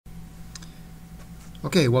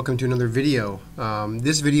Okay, welcome to another video.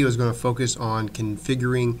 This video is going to focus on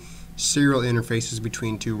configuring serial interfaces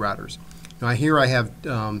between two routers. Now here I have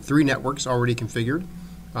three networks already configured.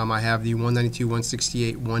 I have the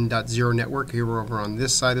 192.168.1.0 network here over on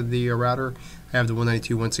this side of the router. I have the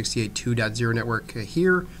 192.168.2.0 network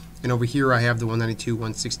here, and over here I have the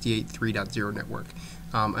 192.168.3.0 network.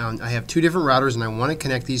 I have two different routers and I want to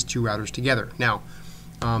connect these two routers together. Now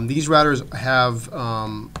these routers have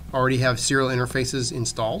already have serial interfaces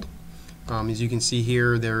installed. As you can see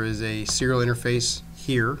here, there is a serial interface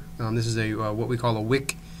here. This is a what we call a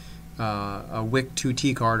WIC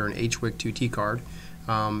 2T card or an HWIC 2T card.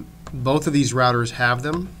 Both of these routers have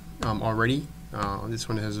them already. This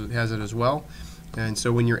one has it as well. And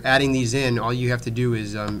so when you're adding these in, all you have to do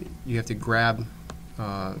is you have to grab.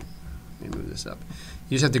 Let me move this up.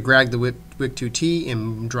 You just have to grab the WIC 2T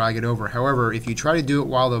and drag it over. However, if you try to do it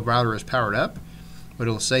while the router is powered up, what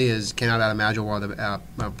it'll say is cannot add a module while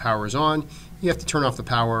the power is on. You have to turn off the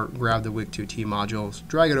power, grab the WIC 2T modules,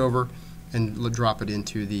 drag it over, and drop it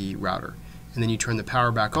into the router. And then you turn the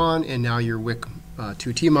power back on, and now your WIC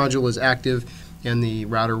 2T module is active, and the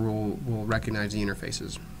router will recognize the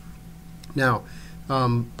interfaces. Now,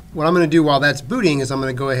 what I'm going to do while that's booting is I'm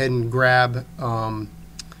going to go ahead and grab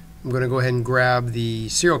the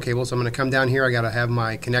serial cable. So I'm going to come down here. I got to have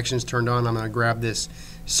my connections turned on. I'm going to grab this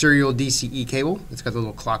serial DCE cable. It's got the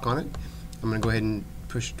little clock on it. I'm going to go ahead and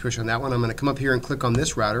push on that one. I'm going to come up here and click on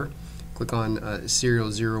this router. Click on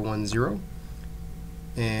serial 010,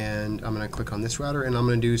 and I'm going to click on this router, and I'm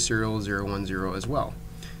going to do serial 010 as well.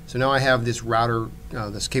 So now I have this router,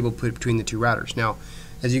 this cable put between the two routers. Now,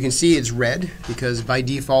 as you can see, it's red because by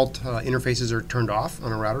default interfaces are turned off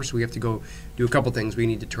on a router, so we have to go do a couple things. We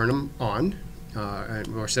need to turn them on,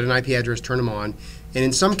 or set an IP address, turn them on, and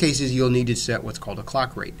in some cases you'll need to set what's called a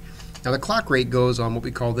clock rate. Now the clock rate goes on what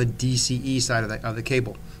we call the DCE side of the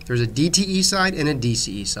cable. There's a DTE side and a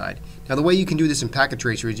DCE side. Now the way you can do this in Packet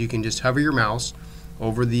Tracer is you can just hover your mouse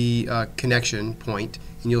over the connection point,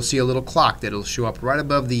 and you'll see a little clock that'll show up right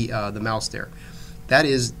above the mouse there. That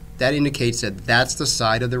indicates that that's the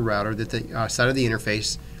side of the router, that the side of the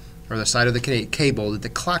interface, or the side of the cable that the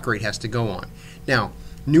clock rate has to go on. Now,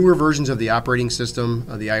 newer versions of the operating system,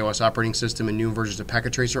 the iOS operating system, and newer versions of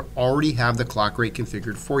Packet Tracer already have the clock rate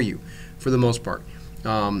configured for you, for the most part.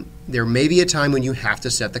 There may be a time when you have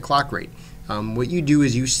to set the clock rate. What you do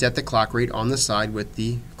is you set the clock rate on the side with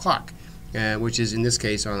the clock, which is in this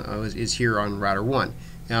case is here on router 1.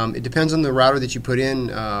 It depends on the router that you put in,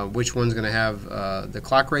 which one's going to have the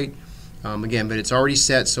clock rate. Again, but it's already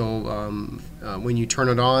set, so when you turn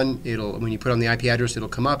it on, when you put on the IP address, it'll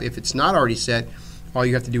come up. If it's not already set, all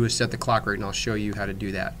you have to do is set the clock rate, and I'll show you how to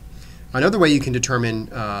do that. Another way you can determine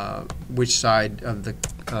which side of the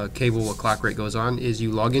cable a clock rate goes on is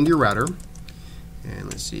you log into your router, and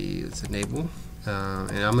let's see, let's enable.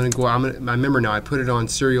 And I'm going to go. I remember now I put it on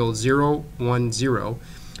serial 010, so I'm going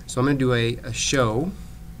to do a show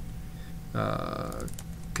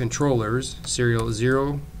controllers serial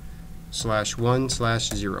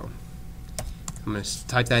 0/1/0. I'm going to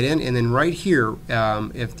type that in, and then right here,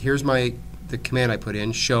 here's the command I put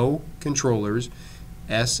in: show controllers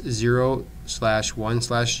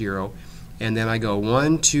S0/1/0, and then I go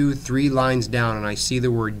 1, 2, 3 lines down, and I see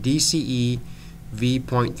the word DCE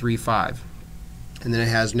V.35, and then it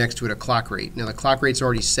has next to it a clock rate. Now the clock rate's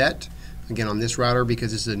already set again on this router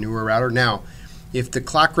because this is a newer router. Now, if the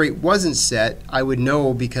clock rate wasn't set, I would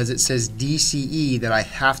know because it says DCE that I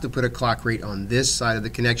have to put a clock rate on this side of the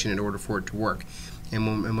connection in order for it to work. And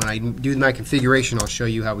when I do my configuration, I'll show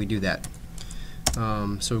you how we do that.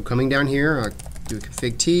 So coming down here, I'll do a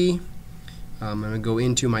config T. I'm going to go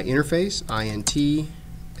into my interface, INT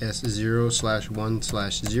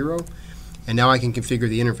S0/1/0, and now I can configure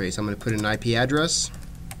the interface. I'm going to put an IP address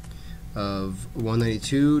of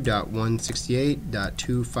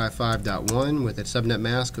 192.168.255.1 with a subnet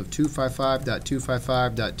mask of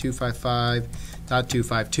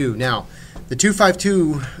 255.255.255.252. Now, the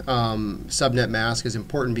 252 subnet mask is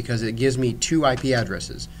important because it gives me two IP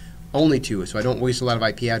addresses, only two, so I don't waste a lot of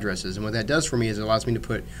IP addresses. And what that does for me is it allows me to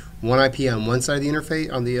put one IP on one side of the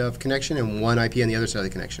interface, on the connection, and one IP on the other side of the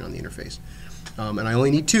connection on the interface. And I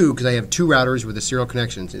only need two because I have two routers with the serial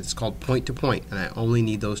connections. It's called point-to-point, and I only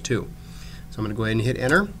need those two. So I'm going to go ahead and hit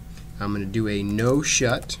enter. I'm going to do a no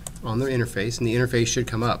shut on the interface, and the interface should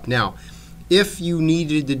come up. Now, if you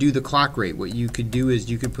needed to do the clock rate, what you could do is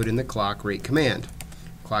you could put in the clock rate command.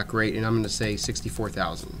 Clock rate, and I'm going to say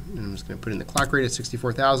 64,000. And I'm just going to put in the clock rate at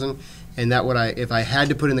 64,000, and if I had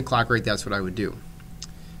to put in the clock rate, that's what I would do.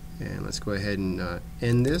 And let's go ahead and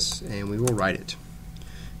end this, and we will write it.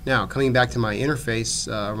 Now, coming back to my interface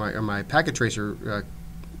or my packet tracer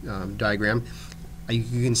diagram,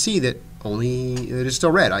 you can see that it is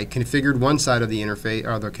still red. I configured one side of the interface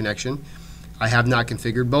or the connection. I have not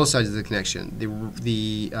configured both sides of the connection.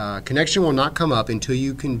 The connection will not come up until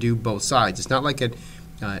you can do both sides. It's not like an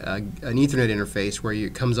Ethernet interface where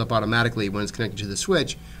it comes up automatically when it's connected to the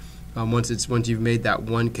switch. Once you've made that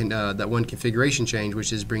one configuration change,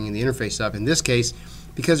 which is bringing the interface up. In this case,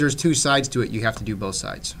 because there's two sides to it, you have to do both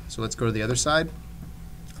sides. So let's go to the other side.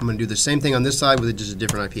 I'm going to do the same thing on this side with just a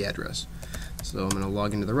different IP address. So I'm going to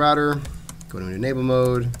log into the router, go to enable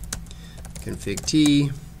mode, config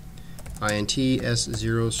T, int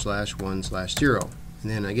s0/1/0,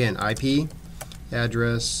 and then again IP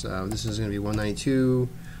address. This is going to be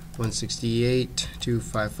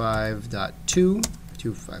 192.168.255.2.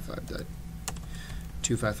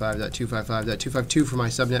 255.255.252 for my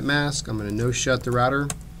subnet mask. I'm going to no shut the router.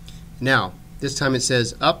 Now this time it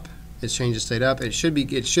says up. It's changed the state up. It should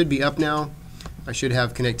be up now. I should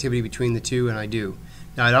have connectivity between the two, and I do.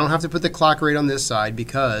 Now I don't have to put the clock rate on this side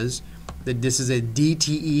because this is a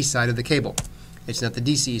DTE side of the cable. It's not the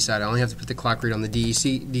DCE side. I only have to put the clock rate on the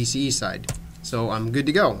DCE side. So I'm good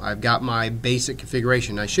to go. I've got my basic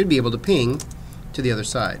configuration. I should be able to ping to the other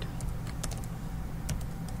side.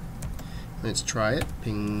 Let's try it.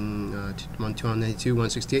 Ping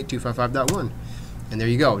 192.168.255.1. And there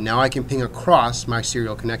you go. Now I can ping across my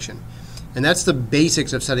serial connection. And that's the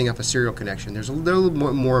basics of setting up a serial connection. There's a little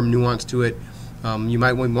more nuance to it. You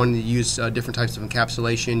might want to use different types of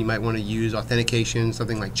encapsulation. You might want to use authentication,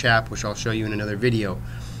 something like CHAP, which I'll show you in another video.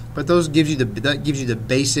 But that gives you the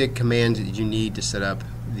basic commands that you need to set up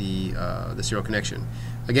the serial connection.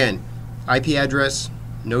 Again, IP address,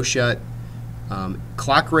 no shut.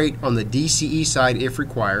 Clock rate on the DCE side if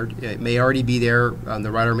required. It may already be there. The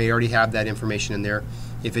router may already have that information in there.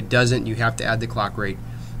 If it doesn't, you have to add the clock rate.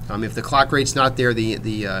 If the clock rate's not there, the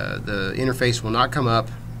interface will not come up,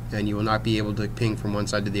 and you will not be able to ping from one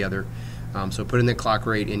side to the other. So put in the clock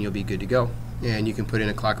rate, and you'll be good to go. And you can put in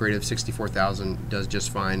a clock rate of 64,000. Does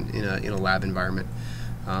just fine in a lab environment.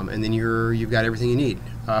 And then you've got everything you need.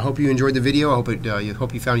 I hope you enjoyed the video. I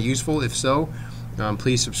hope you found it useful. If so,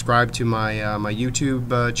 please subscribe to my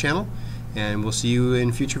YouTube channel, and we'll see you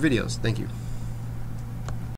in future videos. Thank you.